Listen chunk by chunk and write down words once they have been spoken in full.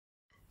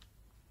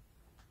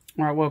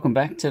Alright, welcome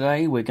back.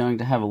 Today we're going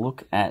to have a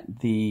look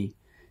at the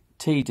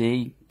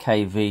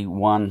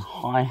TD-1KV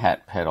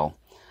Hi-Hat Pedal.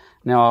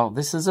 Now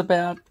this is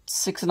about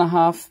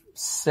 6.5,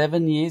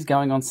 7 years,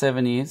 going on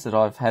 7 years that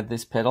I've had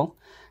this pedal,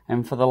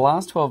 and for the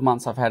last 12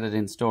 months I've had it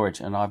in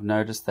storage, and I've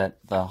noticed that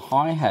the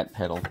hi-hat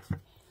pedal,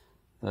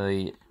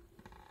 the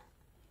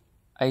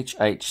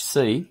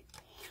HHC,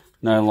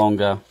 no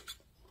longer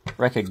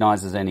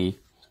recognizes any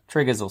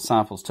triggers or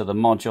samples to the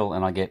module,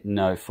 and I get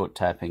no foot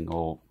tapping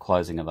or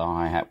closing of the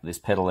hi-hat with this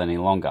pedal any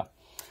longer.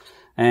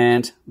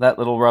 And that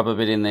little rubber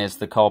bit in there is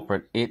the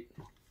culprit. It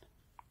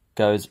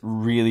goes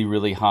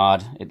really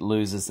hard. It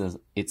loses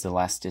its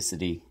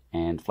elasticity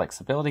and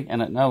flexibility,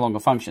 and it no longer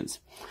functions.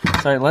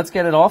 So let's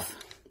get it off,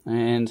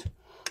 and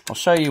I'll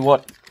show you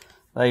what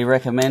they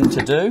recommend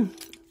to do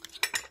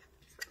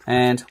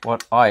and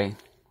what I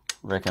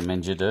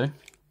recommend you do.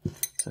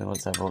 So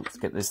let's have a look. Let's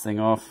get this thing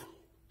off.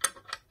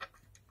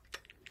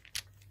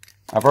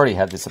 I've already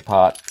had this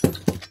apart,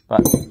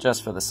 but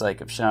just for the sake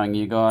of showing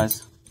you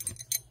guys,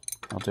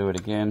 I'll do it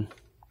again.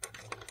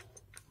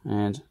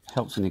 And it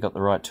helps when you've got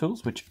the right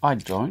tools, which I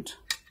don't,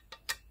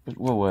 but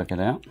we'll work it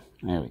out.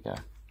 There we go.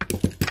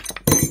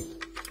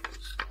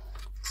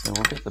 So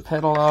we'll get the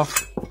pedal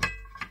off.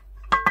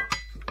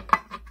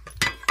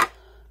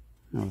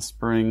 Now the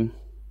spring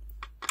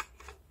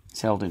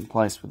is held in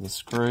place with a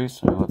screw,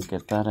 so let's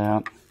get that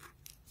out.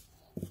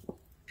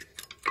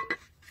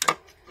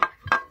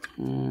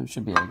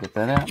 Should be able to get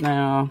that out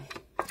now.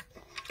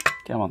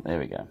 Come on, there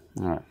we go.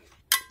 Alright,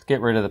 let's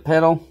get rid of the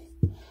pedal,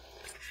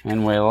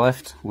 and we're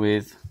left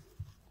with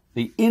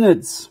the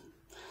innards.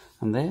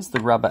 And there's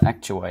the rubber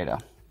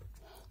actuator.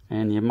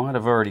 And you might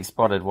have already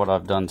spotted what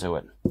I've done to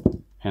it.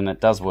 And it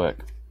does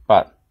work,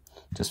 but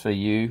just for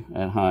you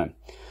at home.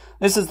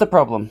 This is the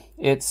problem.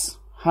 It's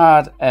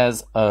hard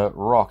as a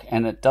rock,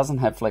 and it doesn't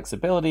have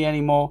flexibility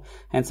anymore,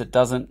 hence it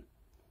doesn't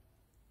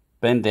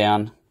bend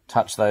down,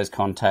 touch those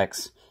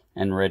contacts,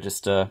 and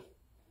register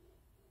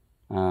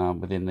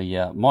within the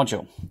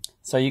module.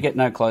 So you get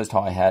no closed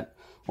hi-hat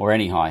or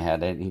any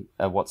hi-hat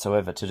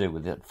whatsoever to do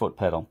with the foot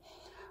pedal.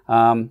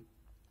 The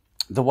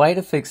way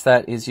to fix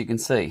that is, you can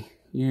see,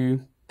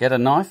 you get a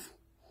knife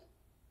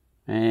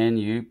and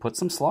you put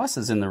some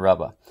slices in the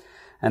rubber,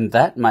 and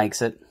that makes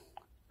it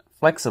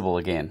flexible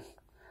again,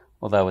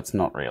 although it's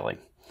not really.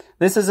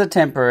 This is a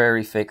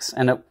temporary fix,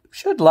 and it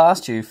should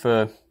last you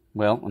for,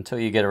 well, until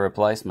you get a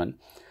replacement,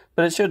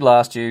 but it should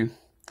last you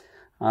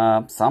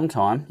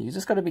sometime. You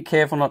just got to be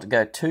careful not to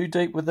go too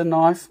deep with the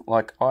knife,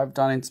 like I've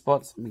done in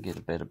spots. Let me get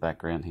a better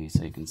background here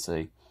so you can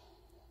see.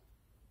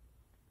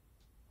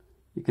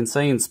 You can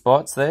see in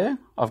spots there,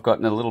 I've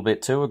gotten a little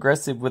bit too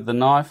aggressive with the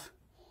knife,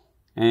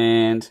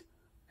 and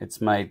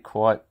it's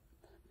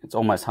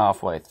almost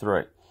halfway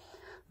through.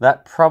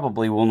 That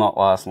probably will not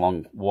last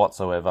long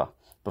whatsoever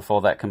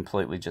before that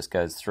completely just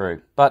goes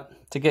through. But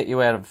to get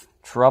you out of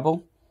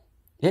trouble,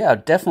 yeah,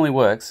 it definitely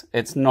works.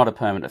 It's not a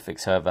permanent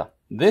fix, however.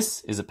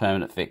 This is a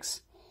permanent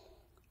fix,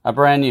 a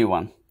brand new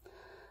one.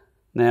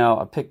 Now,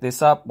 I picked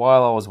this up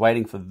while I was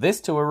waiting for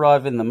this to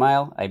arrive in the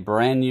mail, a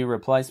brand new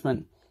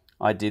replacement.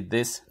 I did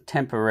this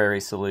temporary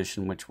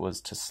solution, which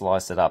was to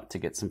slice it up to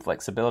get some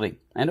flexibility,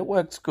 and it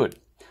works good.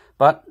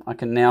 But I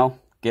can now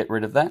get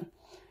rid of that.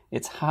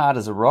 It's hard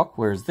as a rock,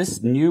 whereas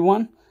this new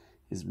one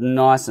is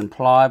nice and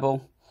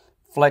pliable,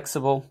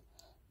 flexible,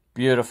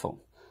 beautiful.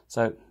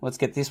 So let's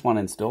get this one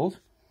installed.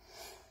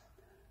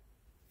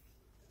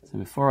 So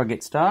before I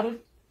get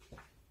started,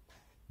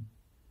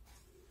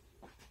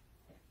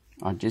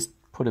 I just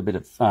put a bit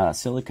of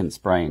silicone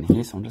spray in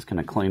here, so I'm just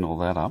going to clean all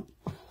that up.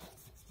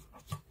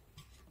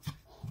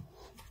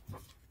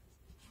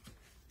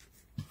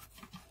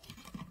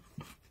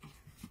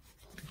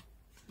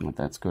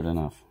 That's good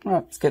enough. All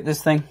right, let's get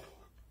this thing,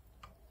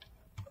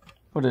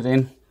 put it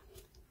in.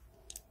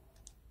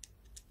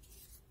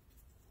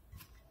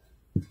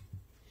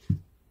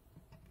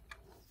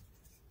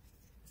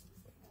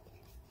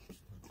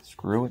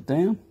 Screw it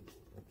down.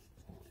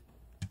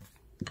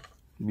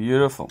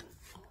 Beautiful.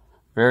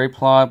 Very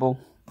pliable,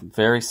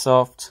 very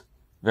soft,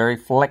 very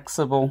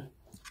flexible.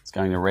 It's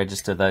going to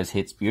register those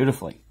hits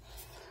beautifully.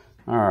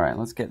 Alright,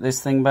 let's get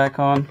this thing back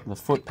on, the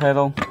foot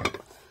pedal.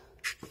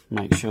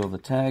 Make sure the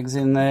tag's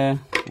in there,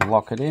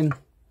 lock it in.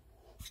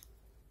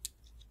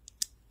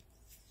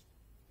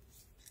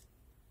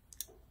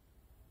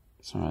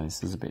 Sorry,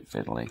 this is a bit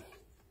fiddly.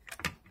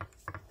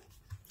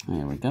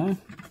 There we go.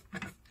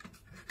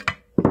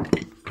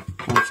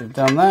 Once you've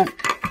done that,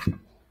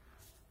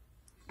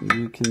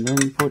 you can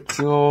then put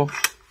your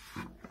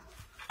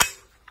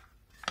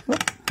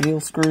heel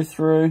screw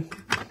through,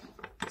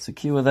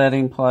 secure that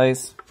in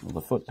place with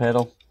the foot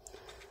pedal,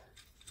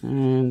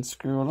 and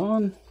screw it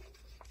on.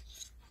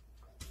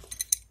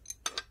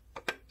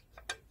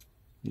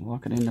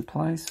 Lock it into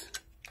place.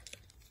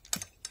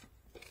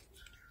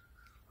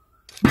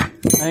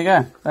 There you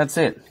go, that's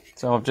it.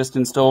 So I've just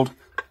installed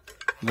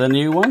the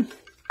new one,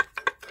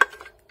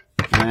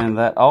 and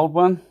that old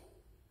one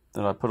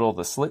that I put all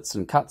the slits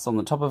and cuts on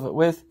the top of it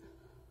with,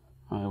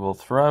 I will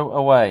throw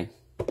away,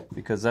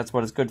 because that's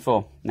what it's good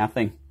for,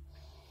 nothing.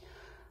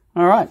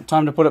 All right,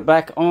 time to put it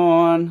back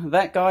on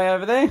that guy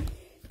over there.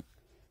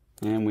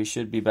 And we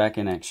should be back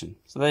in action.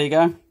 So there you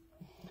go.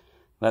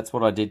 That's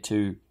what I did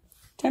to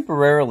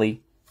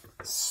temporarily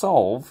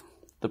solve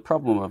the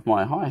problem of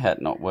my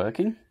hi-hat not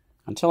working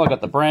until I got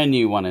the brand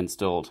new one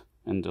installed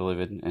and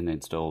delivered and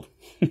installed.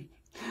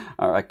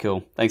 All right,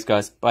 cool. Thanks,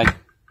 guys. Bye.